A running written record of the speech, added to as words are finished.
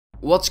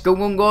What's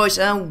going on, guys,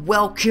 and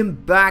welcome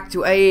back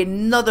to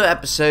another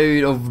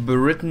episode of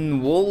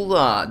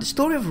Brytenwalda, the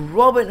story of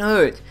Robin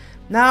Hood.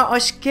 Now, I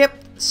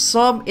skipped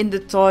some in the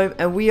time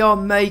and we are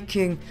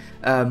making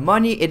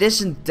money. It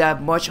isn't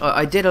that much.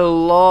 I did a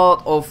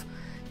lot of,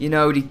 you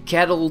know, the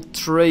cattle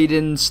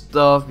trading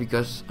stuff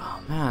because, oh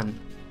man,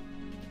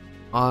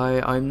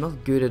 I'm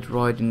not good at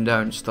writing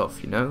down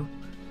stuff, you know,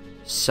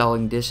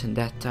 selling this in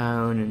that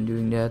town and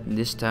doing that in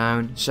this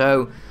town.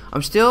 So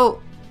I'm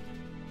still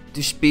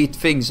to speed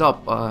things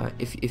up.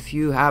 If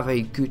you have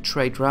a good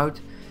trade route,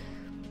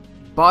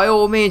 by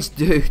all means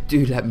do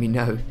let me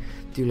know.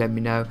 Do let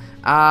me know.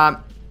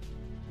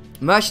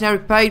 Mercenary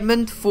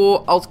payment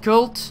for Alt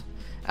Cult.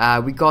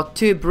 We got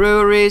 2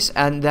 breweries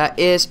and there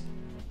is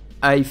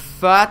a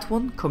third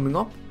one coming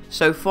up.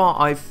 So far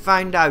I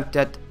found out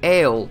that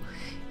ale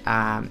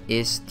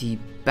is the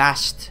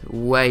best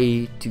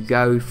way to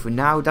go for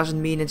now. Doesn't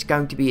mean it's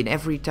going to be in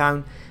every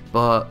town,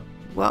 but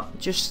well,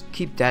 just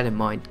keep that in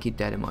mind. Keep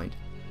that in mind.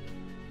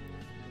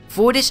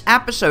 For this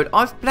episode,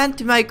 I've planned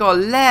to make our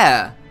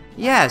lair.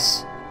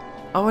 Yes,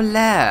 our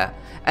lair.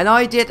 And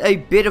I did a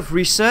bit of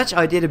research.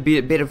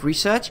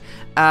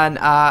 And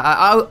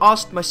I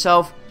asked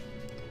myself,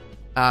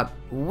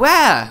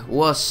 where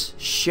was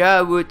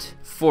Sherwood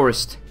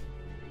Forest?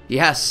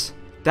 Yes,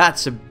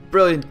 that's a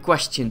brilliant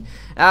question.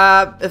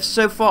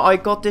 So far, I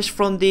got this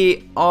from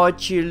the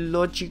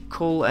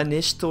Archaeological and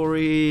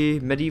History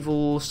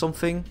Medieval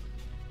something.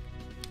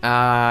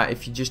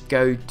 If you just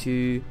go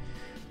to...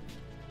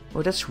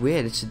 Oh, that's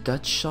weird. It's a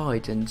Dutch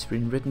site and it's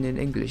been written in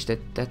English.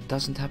 That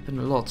doesn't happen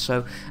a lot.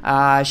 So,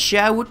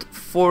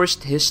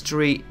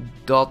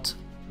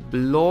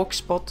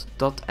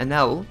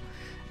 sherwoodforesthistory.blogspot.nl,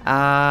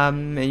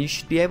 and you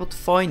should be able to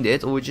find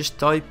it, or just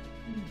type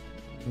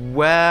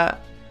where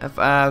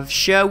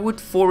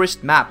Sherwood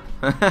Forest map,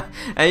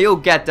 and you'll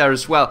get there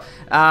as well.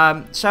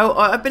 So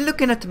I've been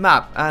looking at the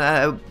map,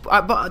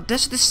 but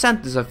there's this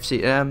sentence I've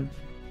seen.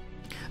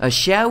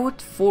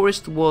 Sherwood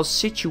Forest was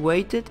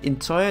situated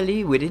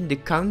entirely within the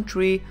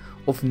county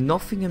of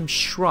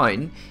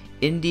Nottinghamshire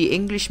in the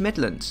English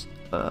Midlands.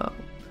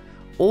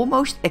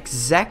 Almost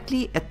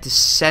exactly at the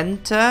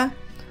centre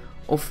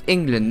of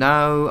England.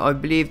 Now, I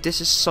believe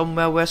this is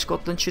somewhere where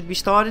Scotland should be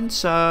starting,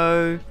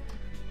 so...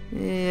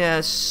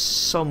 yeah,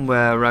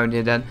 somewhere around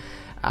here then.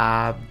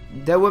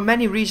 There were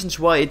many reasons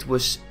why it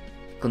was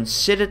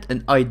considered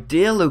an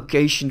ideal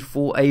location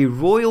for a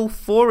royal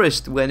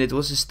forest when it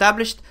was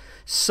established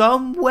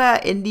somewhere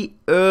in the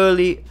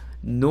early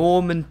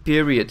Norman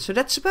period. So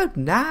that's about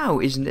now,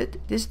 isn't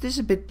it? This is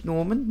a bit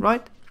Norman,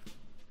 right?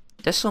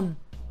 There's some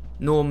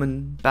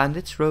Norman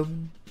bandits,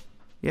 Roman.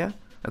 Yeah?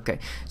 Okay.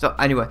 So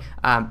anyway,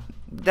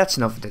 that's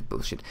enough of that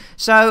bullshit.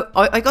 So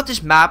I got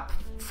this map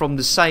from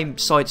the same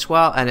site as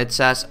well, and it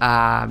says,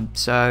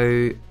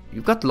 so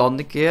you've got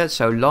London here.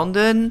 So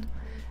London,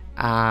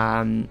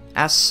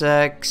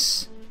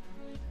 Essex,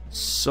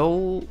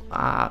 Suffolk.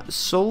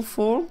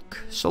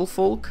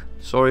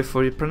 Sorry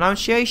for the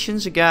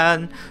pronunciations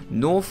again.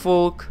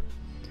 Norfolk.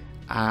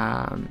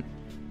 Camps?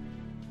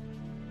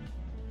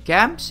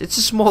 It's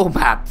a small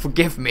map,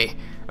 forgive me.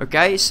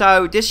 Okay,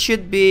 so this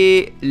should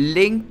be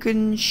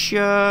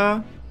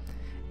Lincolnshire.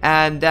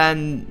 And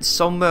then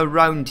somewhere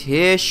around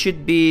here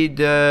should be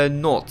the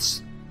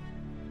North.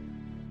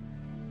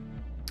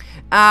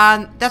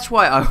 And that's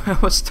why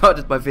I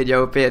started my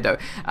video up here though.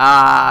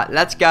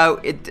 Let's go.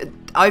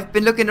 I've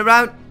been looking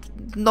around.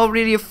 Not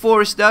really a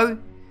forest though.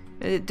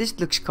 This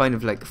looks kind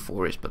of like a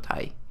forest, but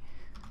hey,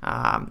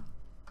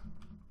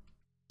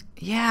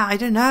 yeah, I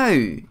don't know.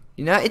 You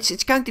know,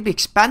 it's going to be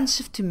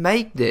expensive to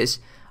make this.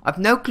 I've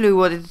no clue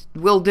what it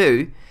will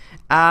do,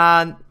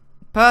 and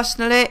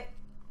personally,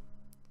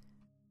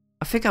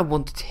 I think I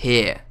want it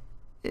here.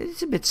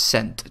 It's a bit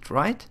centered,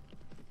 right?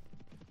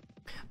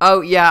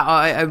 Oh yeah,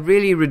 I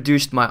really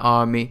reduced my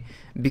army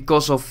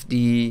because of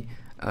the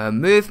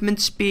movement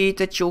speed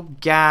that you'll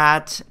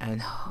get,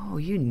 and oh,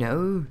 you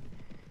know.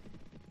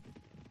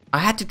 I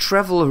had to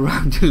travel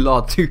around a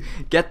lot to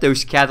get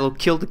those cattle,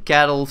 kill the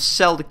cattle,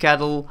 sell the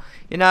cattle.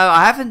 You know,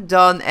 I haven't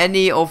done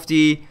any of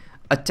the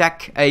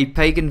attack a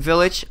pagan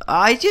village.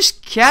 I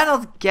just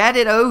cannot get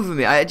it over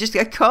me. I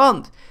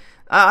can't.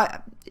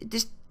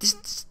 This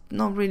is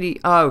not really.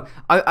 Oh,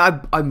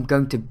 I'm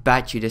going to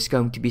bet you there's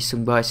going to be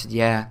some guys that,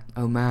 yeah,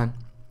 oh man,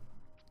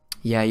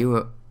 yeah, you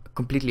were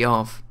completely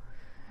off.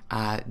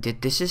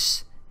 This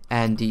is,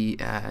 and the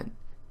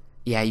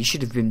yeah, you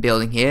should have been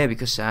building here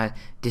because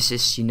this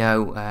is, you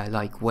know,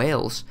 like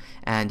Wales,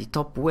 and the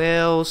top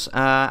Wales.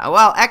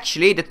 Well,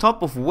 actually, the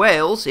top of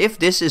Wales. If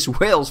this is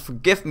Wales,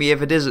 forgive me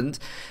if it isn't.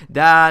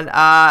 Then,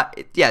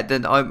 yeah,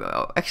 then I'm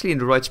actually in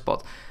the right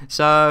spot.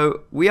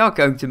 So we are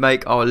going to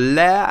make our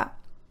lair,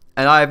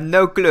 and I have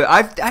no clue.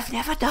 I've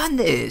never done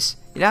this,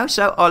 you know.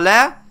 So our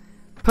lair,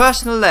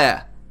 personal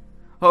lair.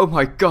 Oh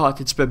my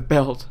God, it's been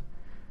built.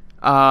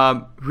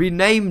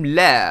 Rename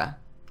lair.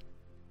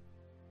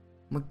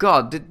 My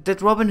God,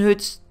 did Robin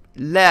Hood's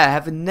lair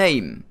have a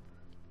name?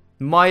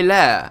 My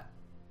lair.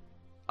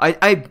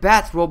 I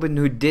bet Robin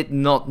Hood did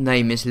not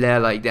name his lair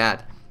like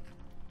that.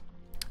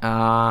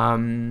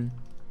 I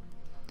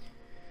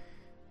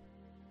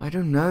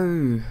don't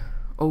know.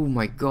 Oh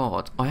my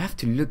god, I have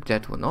to look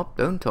that one up,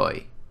 don't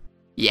I?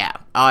 Yeah,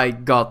 I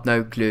got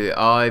no clue.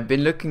 I've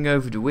been looking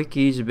over the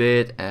wikis a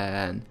bit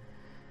and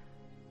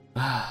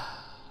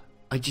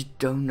I just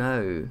don't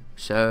know.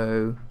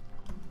 So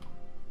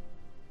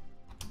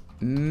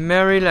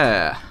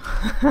Lair.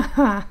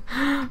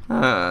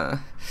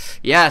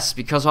 Yes,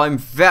 because I'm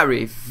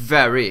very,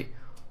 very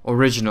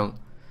original.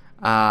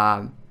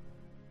 By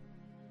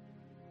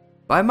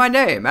my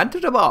name,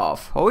 entered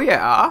above. Oh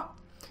yeah.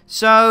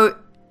 So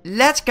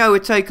let's go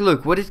and take a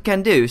look what it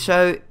can do.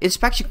 So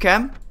inspect your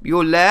camp,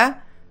 your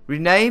lair,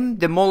 rename,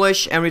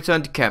 demolish, and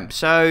return to camp.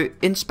 So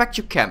inspect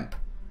your camp.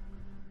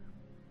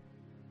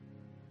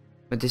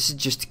 But this is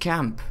just a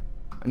camp.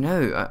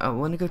 No, I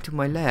want to go to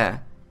my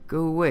lair. Go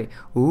away.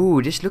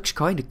 Ooh, this looks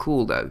kind of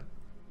cool though.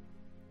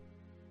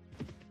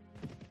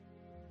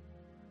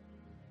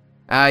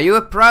 You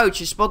approach,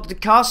 you spot the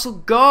castle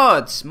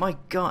guards. My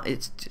god,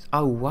 it's just,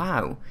 oh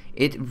wow.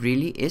 It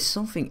really is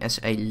something as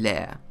a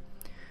lair.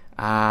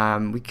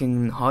 We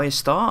can hire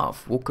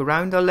staff, walk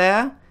around our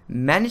lair,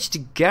 manage the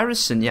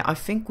garrison. Yeah, I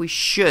think we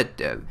should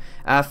though.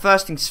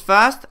 First things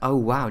first. Oh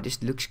wow,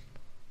 this looks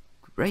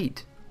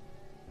great.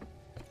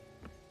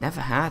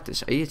 Never had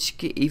this. It's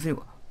even.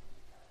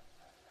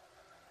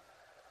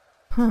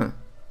 Huh.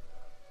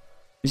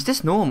 Is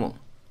this normal?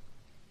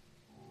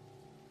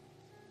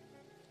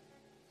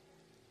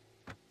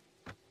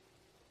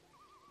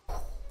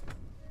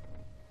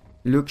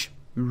 Looks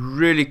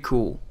really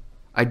cool.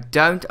 I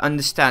don't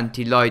understand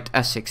the light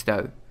Essex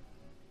though.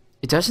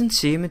 It doesn't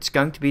seem it's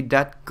going to be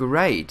that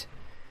great.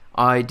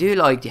 I do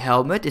like the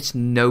helmet, it's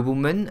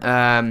nobleman.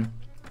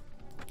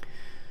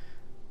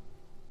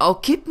 I'll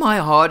keep my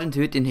hardened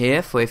hood in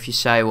here for if you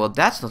say, well,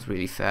 that's not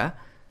really fair.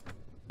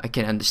 I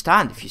can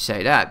understand if you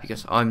say that,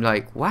 because I'm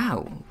like,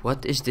 wow,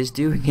 what is this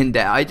doing in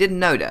there? I didn't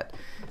know that.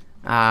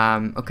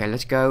 Okay,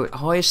 let's go.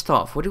 Hire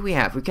staff. What do we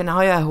have? We can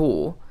hire a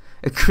whore,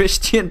 a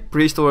Christian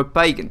priest, or a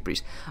pagan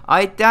priest.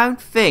 I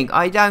don't think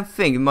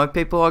my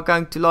people are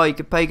going to like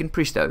a pagan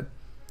priest though.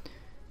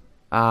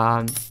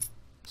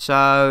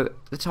 So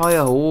let's hire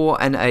a whore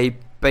and a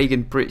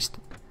pagan priest.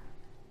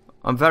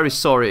 I'm very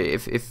sorry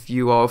if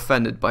you are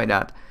offended by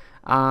that.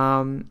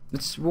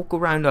 Let's walk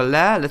around our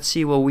lair. Let's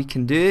see what we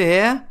can do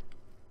here.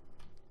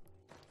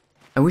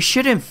 And we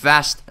should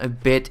invest a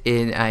bit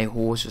in a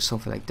horse or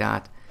something like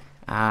that.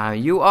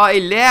 You are a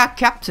lair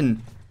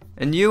captain.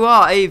 And you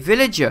are a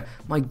villager.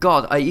 My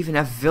god, I even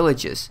have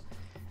villagers.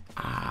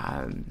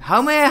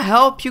 How may I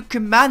help you,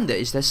 commander?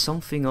 Is there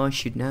something I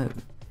should know?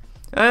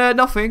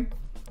 Nothing.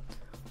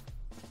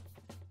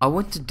 I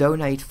want to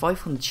donate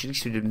 500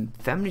 shillings to the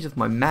families of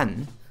my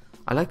men.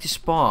 I like to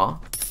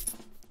spar.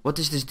 What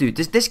does this do?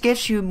 This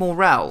gives you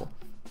morale.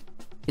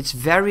 It's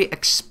very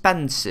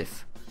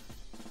expensive.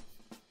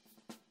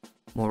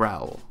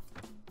 Morale.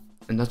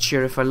 I'm not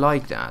sure if I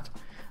like that.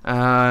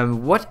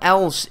 What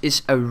else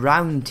is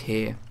around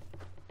here?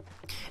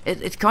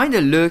 It kind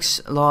of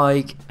looks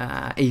like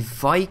a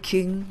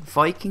Viking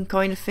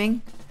kind of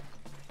thing.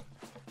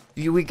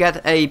 We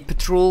get a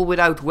patrol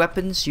without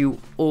weapons. You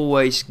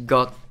always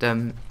got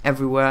them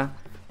everywhere.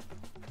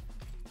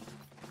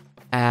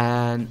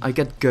 And I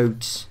get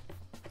goats.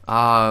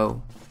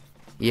 Oh,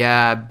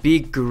 yeah. Be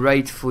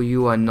grateful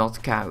you are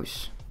not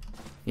cows.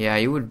 Yeah,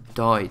 you would have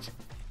died.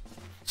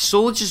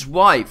 Soldier's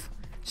wife.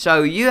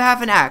 So you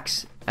have an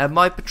axe, and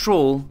my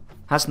patrol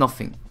has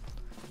nothing.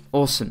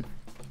 Awesome,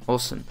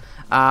 awesome.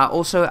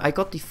 Also, I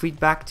got the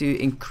feedback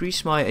to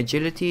increase my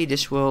agility.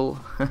 This will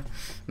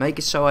make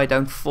it so I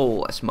don't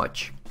fall as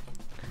much.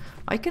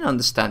 I can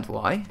understand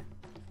why.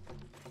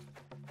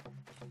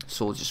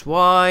 Soldier's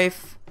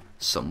wife,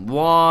 some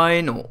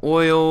wine or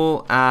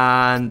oil,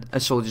 and a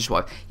soldier's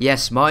wife.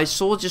 Yes, my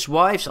soldier's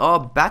wives are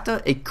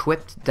better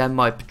equipped than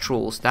my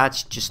patrols.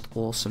 That's just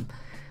awesome.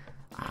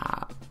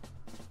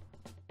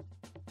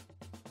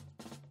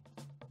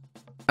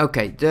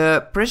 Okay,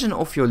 the prison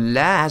of your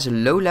lair has a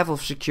low level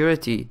of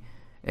security.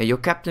 Your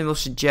captain will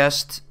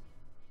suggest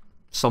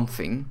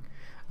something.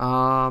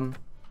 Yeah,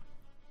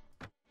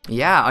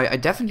 I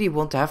definitely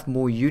want to have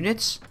more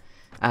units.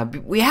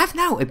 We have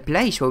now a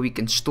place where we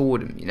can store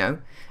them, you know.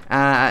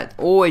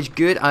 Always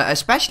good,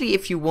 especially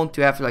if you want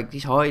to have like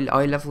these high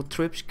level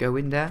troops go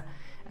in there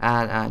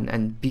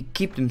and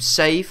keep them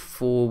safe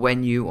for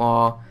when you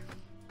are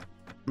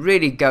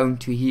really going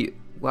to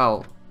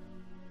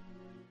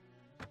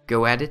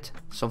go at it,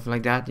 something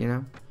like that, you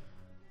know.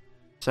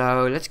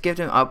 So let's give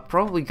them. Are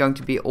probably going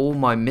to be all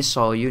my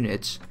missile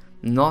units.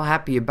 Not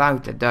happy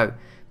about that though,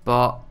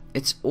 but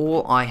it's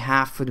all I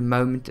have for the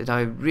moment that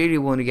I really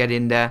want to get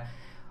in there.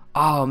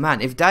 Oh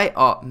man, if they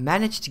are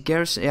managed to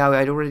garrison, yeah,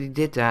 I already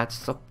did that.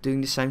 Stop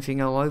doing the same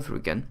thing all over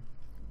again.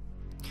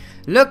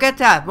 Look at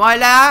that, my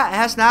lair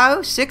has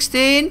now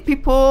 16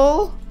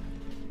 people,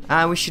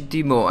 and we should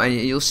do more. And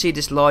you'll see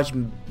this large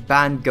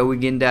band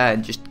going in there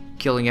and just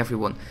killing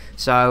everyone.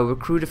 So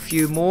recruit a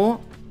few more.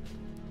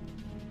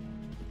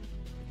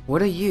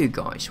 What are you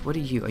guys? What are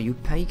you? Are you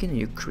pagan? Are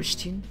you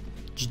Christian?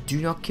 Just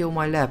do not kill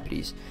my lair,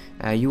 please.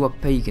 You are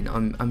pagan.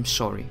 I'm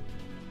sorry.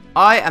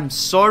 I am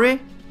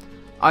sorry.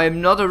 I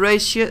am not a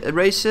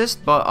racist,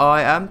 but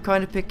I am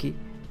kind of picky.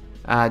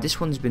 This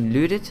one's been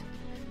looted.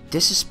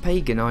 This is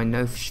pagan, I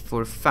know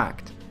for a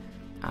fact.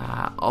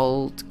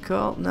 Old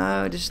cult?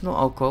 No, this is not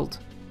old cult.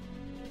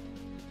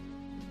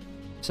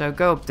 So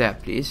go up there,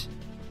 please.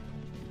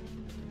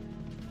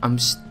 I'm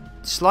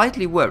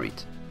slightly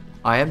worried.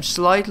 I am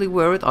slightly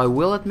worried, I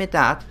will admit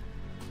that.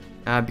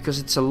 Because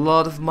it's a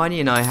lot of money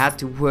and I had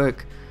to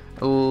work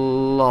a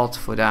lot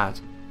for that.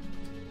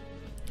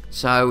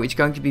 So it's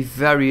going to be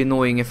very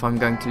annoying if I'm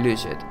going to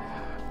lose it.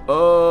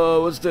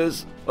 What's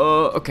this?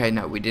 Okay,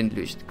 no, we didn't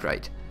lose it.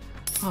 Great.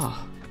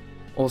 Ah,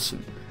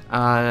 awesome.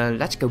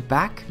 Let's go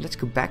back. Let's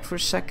go back for a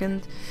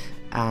second.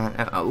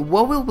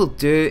 What we will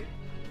do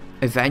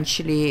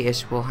eventually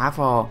is we'll have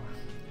our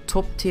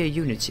top tier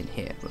units in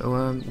here,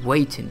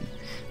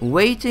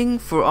 waiting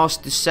for us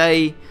to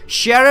say,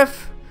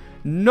 Sheriff,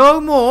 no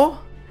more.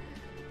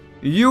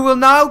 You will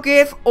now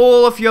give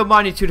all of your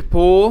money to the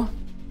poor,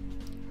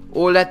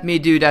 or let me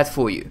do that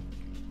for you.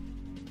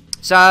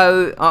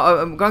 So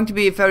I'm going to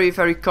be a very,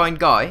 very kind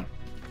guy,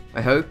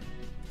 I hope.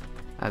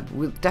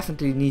 We'll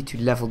definitely need to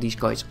level these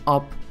guys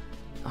up.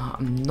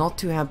 I'm not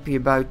too happy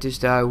about this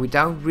though. We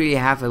don't really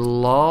have a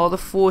lot of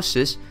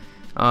forces.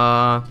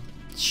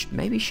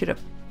 Maybe should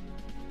have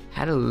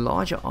had a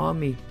larger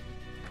army.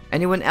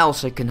 Anyone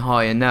else I can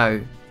hire?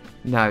 No,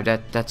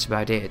 that's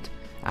about it.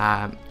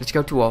 Let's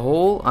go to our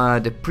hall.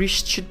 The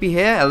priest should be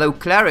here. Hello,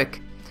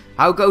 cleric.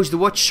 How goes the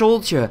watch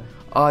soldier?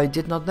 I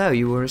did not know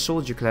you were a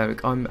soldier,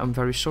 cleric. I'm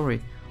very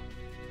sorry.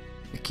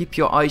 Keep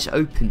your eyes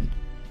open.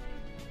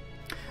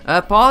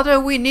 Father,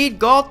 we need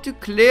God to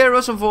clear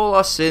us of all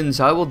our sins.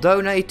 I will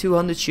donate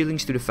 200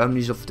 shillings to the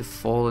families of the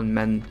fallen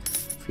men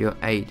for your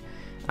aid.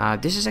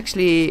 This is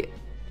actually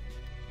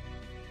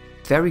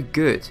very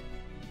good.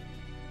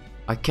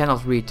 I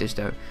cannot read this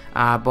though.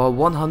 But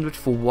 100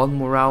 for 1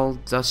 morale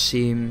does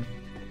seem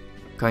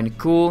kind of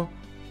cool.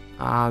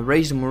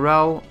 Raise the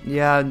morale.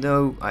 Yeah,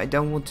 no, I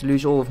don't want to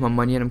lose all of my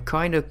money, and I'm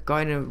kind of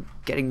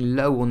getting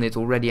low on it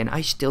already, and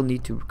I still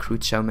need to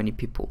recruit so many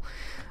people.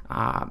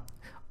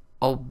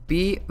 I'll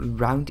be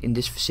around in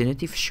this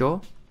vicinity for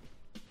sure,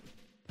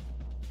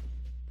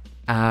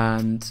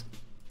 and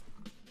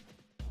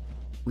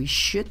we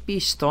should be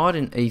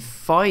starting a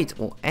fight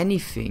or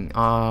anything.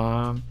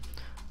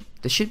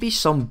 There should be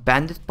some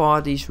bandit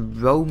parties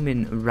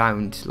roaming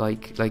around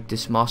like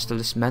this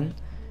masterless man.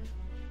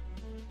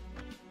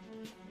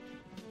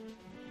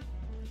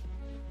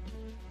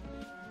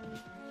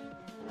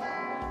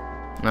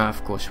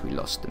 Of course we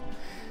lost them.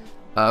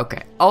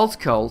 Okay, Alt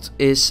Cult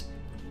is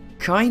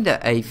kinda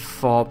a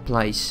far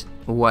place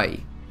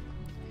away.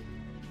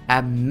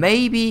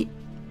 Maybe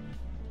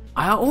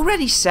I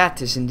already said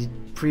this in the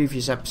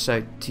previous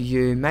episode to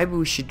you. Maybe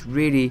we should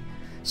really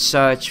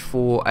search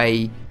for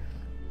a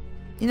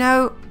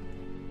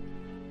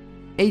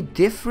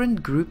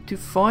different group to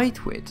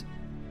fight with.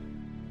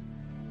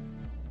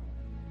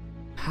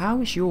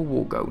 How is your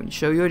war going?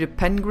 So you're the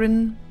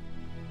Penguin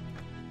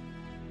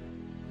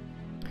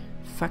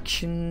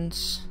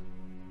factions.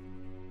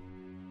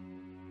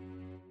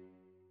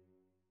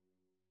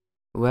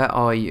 Where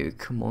are you?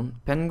 Come on,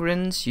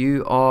 Penguins.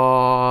 You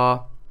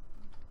are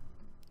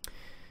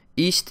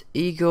East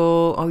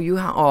Eagle. Oh, you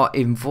are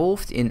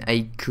involved in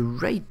a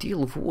great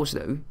deal of wars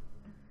though.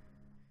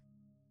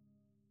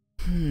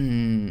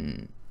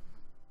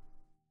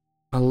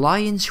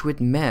 Alliance with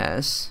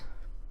Mares.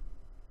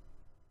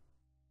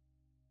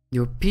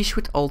 Your peace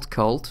with Alt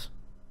Cult.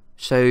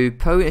 So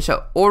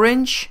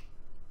orange.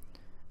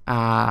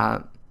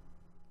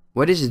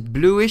 What is it?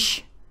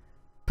 Bluish,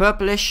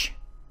 purplish,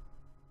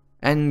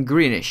 and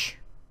greenish.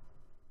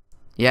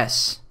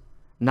 Yes.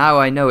 Now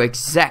I know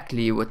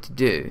exactly what to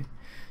do.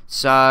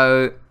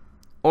 So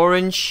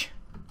orange,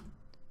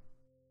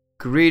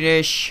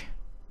 greenish,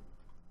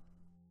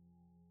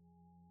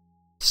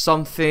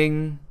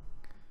 something,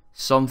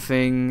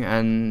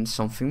 and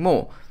something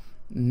more.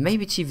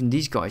 Maybe it's even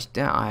these guys.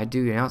 I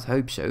do not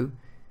hope so.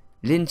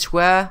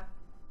 Linswear.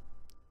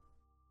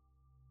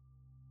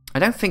 I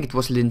don't think it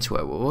was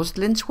Linswear. Was it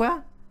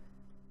Linswear?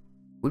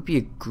 Would be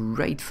a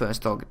great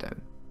first target though.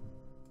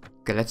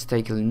 Okay, let's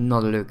take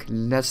another look.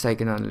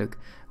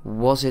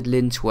 Was it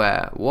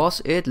Linswear?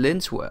 Was it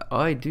Linswear?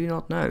 I do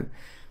not know.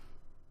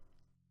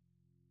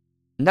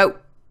 No.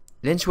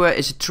 Linswear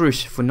is a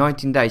truce for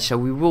 19 days, so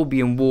we will be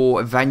in war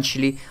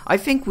eventually. I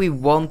think we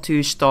want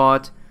to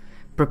start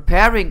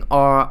preparing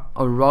our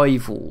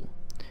arrival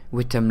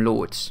with them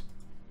lords.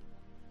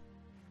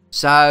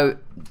 So,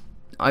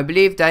 I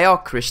believe they are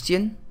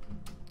Christian.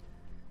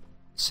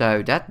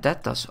 So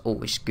that does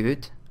always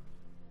good.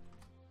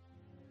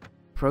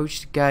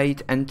 Approach the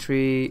gate,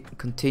 entry,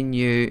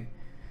 continue.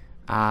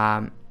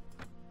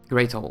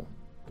 Great Hall.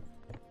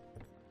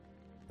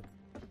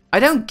 I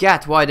don't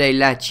get why they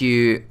let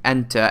you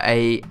enter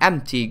a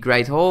empty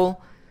Great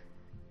Hall.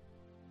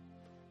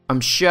 I'm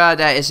sure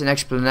there is an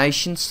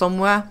explanation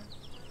somewhere.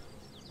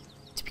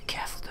 To be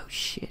careful though,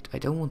 shit. I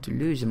don't want to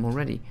lose them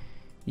already.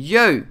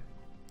 Yo!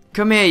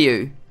 Come here,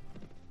 you.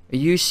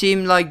 You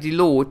seem like the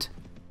Lord,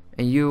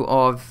 and you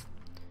are...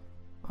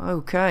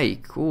 Okay,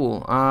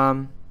 cool.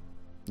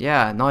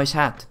 Yeah, nice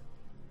hat.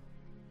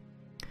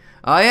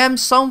 I am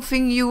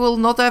something you will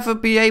not ever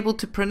be able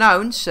to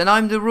pronounce, and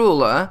I'm the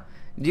ruler.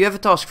 Do you have a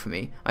task for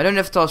me? I don't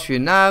have a task for you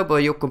now,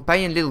 but your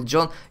companion Little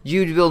John,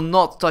 you will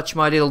not touch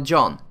my Little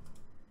John.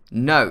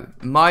 No,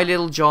 my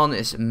Little John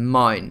is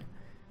mine.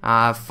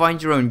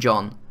 Find your own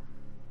John.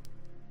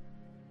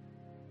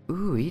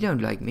 Ooh, he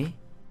don't like me.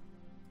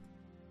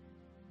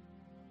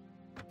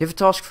 You have a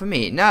task for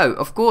me? No,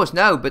 of course,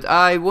 no, but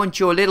I want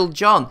your Little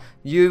John.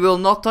 You will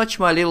not touch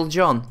my Little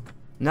John.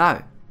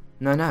 No,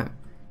 no, no.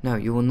 No,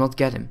 you will not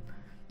get him.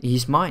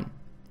 He's mine.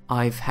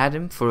 I've had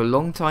him for a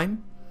long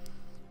time.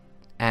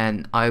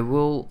 And I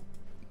will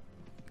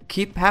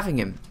keep having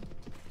him.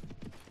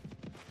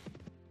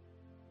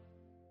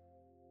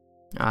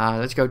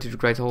 Let's go to the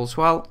Great Hall as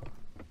well.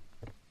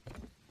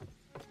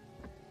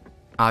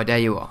 Oh, there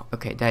you are.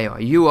 Okay, there you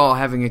are. You are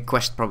having a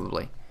quest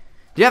probably.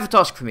 Do you have a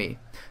task for me?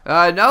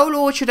 No,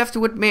 Lord, should have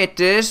to admit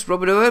this,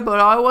 Robert Hood, but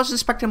I was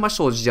inspecting my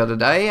swords the other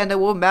day, and they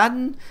were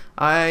men.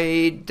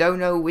 I don't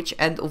know which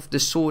end of the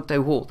sword they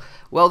hold.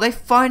 Well, they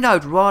find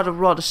out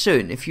rather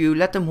soon. If you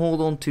let them hold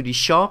on to the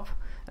sharp,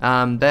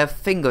 their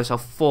fingers are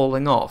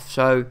falling off,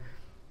 so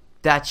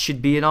that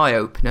should be an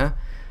eye-opener.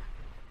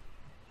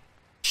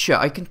 Sure,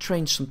 I can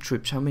train some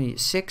troops. How many?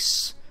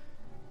 6?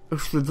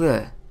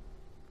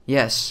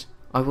 Yes,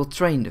 I will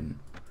train them.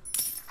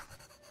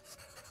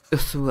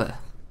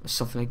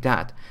 Something like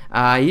that.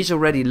 He's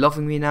already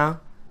loving me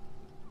now.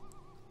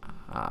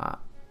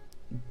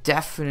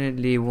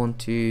 Definitely want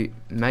to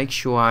make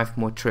sure I have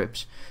more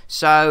troops.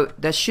 So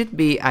there should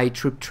be a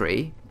troop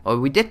tree.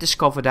 We did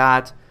discover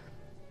that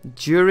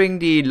during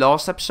the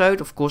last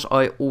episode. Of course,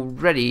 I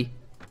already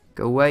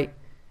go away.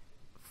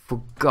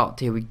 Forgot.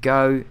 Here we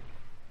go.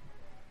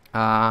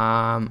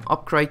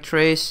 Upgrade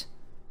trees.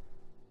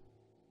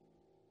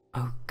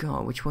 Oh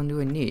god, which one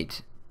do I need?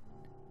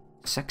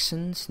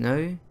 Saxons?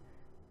 No.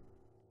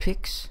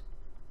 Picks?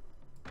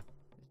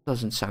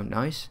 Doesn't sound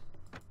nice.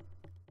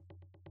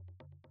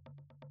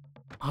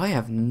 I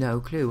have no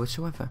clue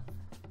whatsoever.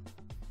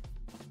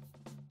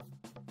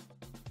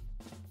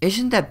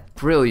 Isn't that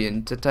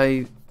brilliant that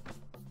they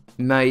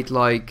made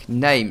like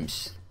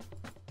names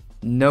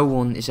no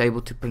one is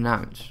able to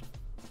pronounce?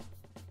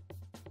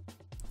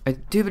 I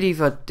do believe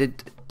that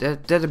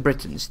they're the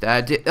Britons.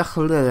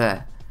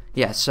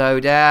 Yeah, so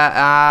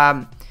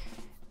they're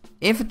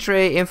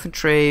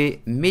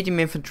infantry, medium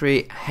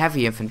infantry,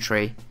 heavy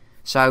infantry.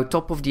 So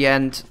top of the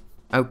end.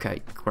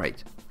 Okay,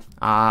 great.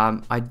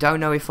 I don't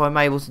know if I'm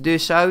able to do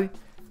so.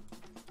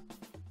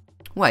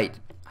 Wait,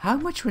 how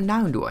much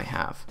renown do I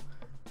have?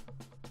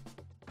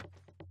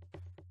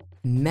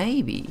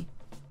 Maybe.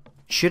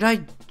 Should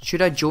I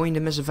join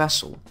them as a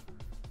vassal?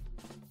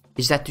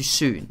 Is that too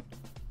soon?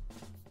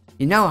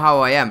 You know how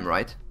I am,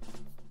 right?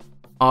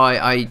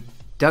 I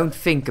don't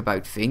think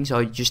about things,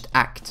 I just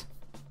act.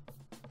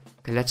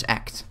 Okay, let's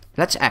act.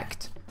 Let's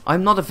act.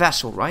 I'm not a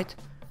vassal, right?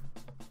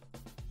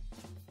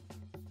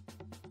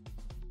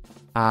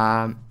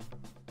 Oh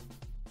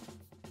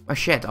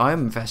shit, I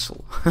am a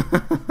vessel.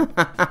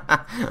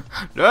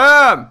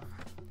 Damn!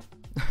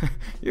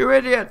 You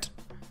idiot!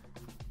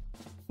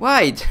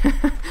 Wait,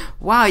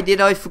 why did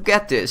I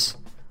forget this?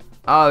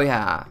 Oh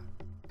yeah,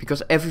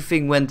 because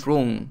everything went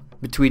wrong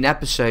between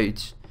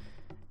episodes.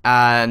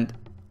 And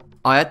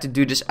I had to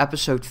do this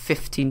episode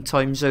 15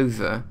 times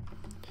over.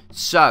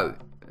 So,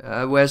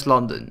 where's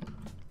London?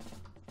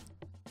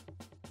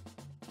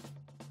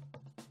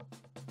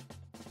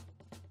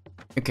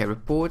 Okay,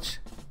 report.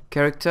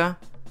 Character.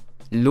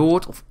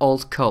 Lord of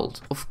Old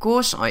Cult. Of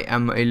course I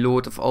am a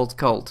Lord of Old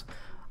Cult.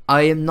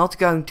 I am not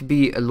going to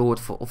be a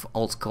Lord of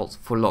Old Cult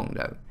for long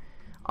though.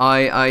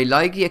 I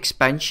like the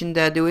expansion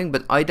they're doing,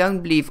 but I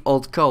don't believe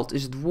Old Cult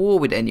is at war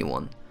with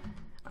anyone.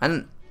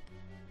 And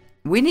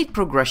we need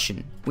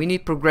progression. We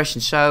need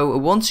progression. So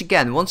once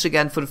again,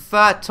 for the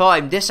third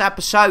time this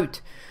episode,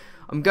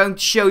 I'm going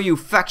to show you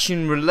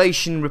faction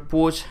relation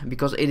report,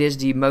 because it is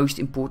the most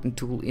important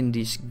tool in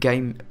this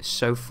game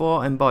so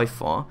far and by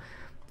far.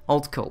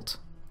 Old Cult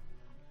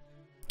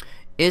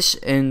is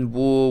in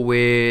war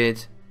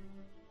with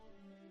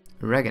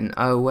Regan.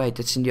 Oh wait,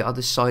 that's in the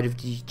other side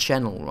of the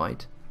channel,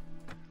 right?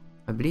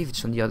 I believe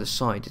it's on the other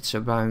side. It's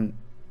around...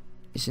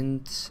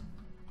 Isn't...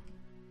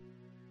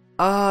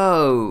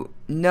 Oh,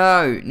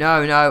 no.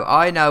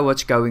 I know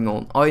what's going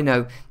on. I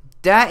know.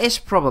 There is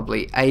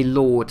probably a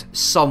lord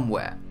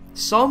somewhere.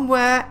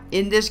 Somewhere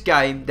in this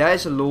game, there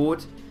is a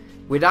lord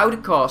without a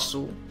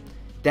castle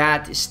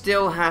that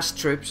still has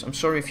troops. I'm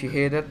sorry if you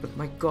hear that, but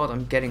my god,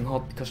 I'm getting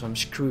hot because I'm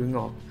screwing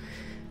up.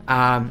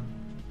 And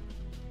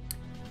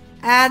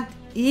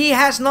he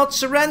has not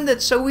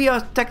surrendered, so we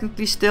are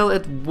technically still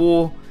at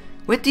war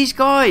with these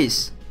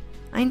guys.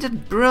 Ain't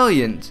that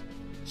brilliant?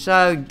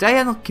 So they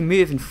are not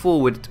moving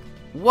forward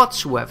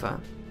whatsoever.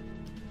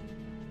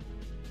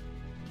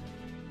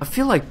 I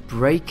feel like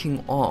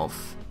breaking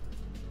off.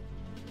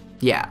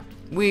 Yeah,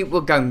 we're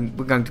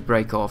going to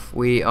break off.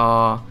 We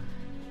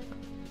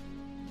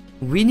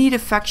need a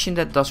faction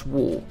that does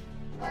war.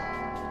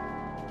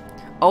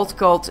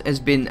 Altcult has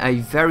been a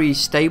very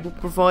stable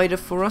provider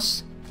for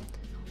us.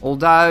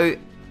 Although,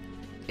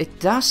 it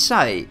does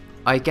say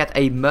I get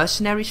a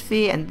mercenaries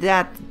fee, and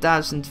that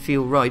doesn't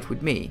feel right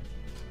with me.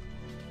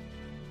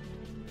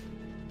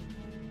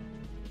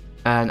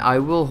 And I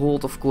will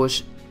hold, of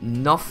course,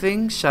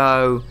 nothing,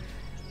 so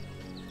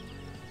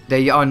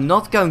they are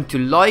not going to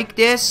like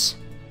this,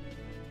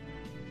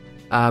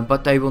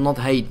 but they will not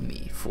hate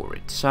me for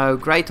it. So,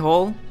 Great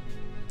Hall.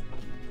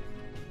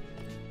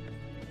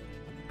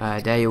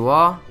 There you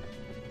are.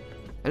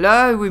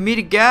 Hello, we meet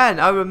again.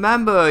 I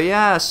remember,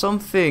 yeah,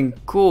 something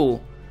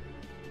cool.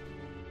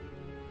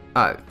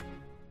 Oh.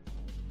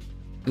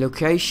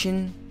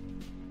 Location.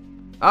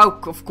 Oh,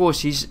 of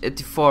course, he's at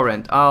the far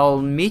end.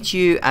 I'll meet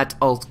you at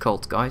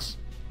Altcult, guys.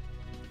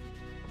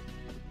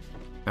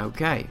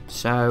 Okay,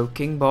 so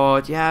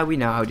Kingbot, yeah, we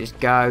know how this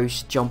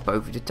goes. Jump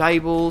over the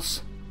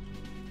tables.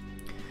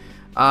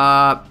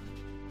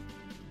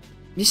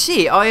 You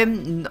see, I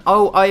am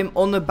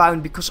honor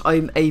bound because I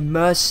am a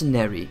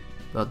mercenary.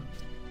 But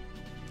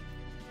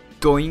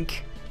doink.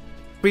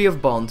 Free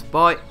of bond.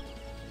 Bye.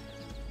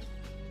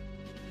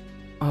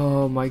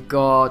 Oh my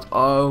god,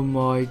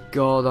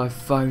 I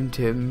found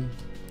him.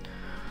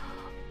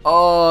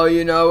 Oh,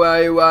 you know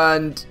where he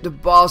went, the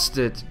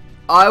bastard.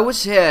 I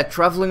was here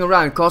traveling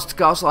around castle to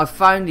castle. I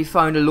finally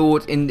found a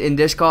lord in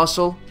this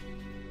castle.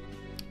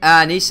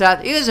 And he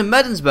said, here's in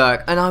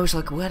Meddensburg. And I was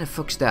like, where the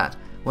fuck's that?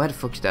 Where the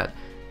fuck's that?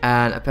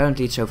 And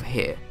apparently it's over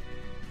here.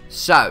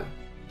 So,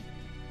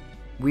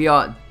 we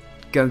are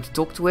going to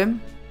talk to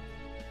him.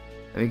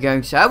 And we're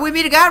going to say, we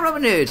meet again,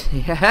 Robin Hood.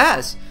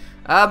 Yes.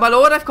 My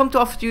lord, I've come to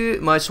offer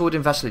you my sword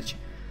and vassalage.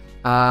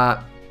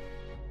 I'm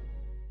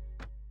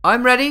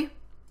ready.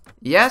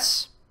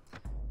 Yes.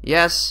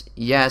 Yes,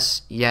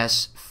 yes,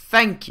 yes.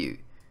 Thank you.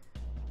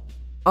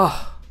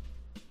 Oh.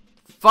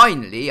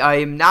 Finally, I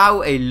am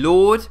now a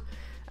lord.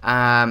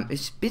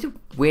 It's a bit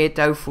weird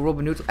though for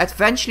Robin Hood.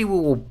 Eventually we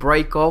will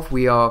break off.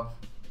 We are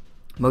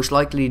most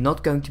likely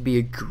not going to be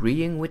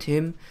agreeing with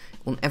him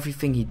on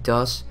everything he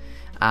does.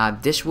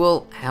 This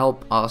will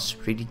help us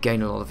really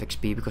gain a lot of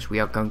XP because we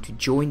are going to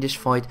join this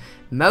fight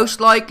most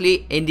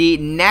likely in the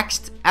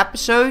next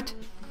episode.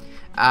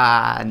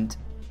 And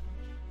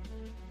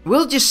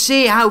we'll just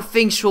see how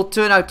things will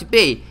turn out to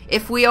be.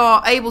 If we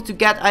are able to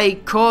get a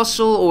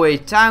castle or a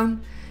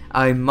town,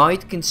 I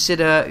might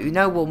consider, you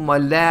know what, my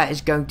lair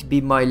is going to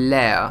be my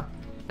lair.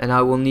 And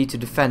I will need to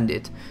defend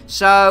it.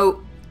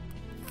 So,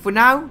 for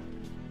now,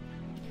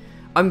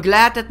 I'm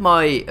glad that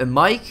my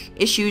mic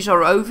issues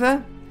are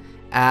over.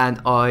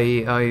 And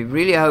I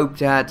really hope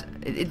that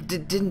it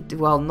didn't,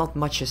 well, not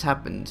much has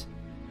happened.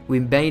 We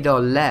made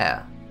our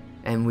lair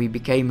and we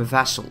became a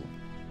vassal.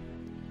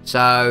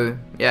 So,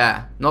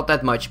 yeah, not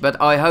that much. But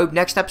I hope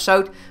next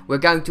episode we're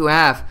going to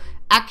have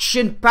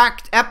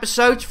action-packed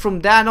episodes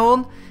from then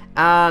on.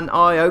 And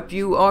I hope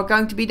you are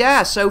going to be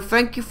there. So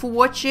thank you for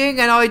watching.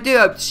 And I do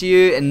hope to see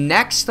you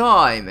next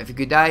time. Have a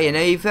good day and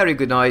a very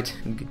good night.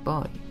 And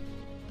goodbye.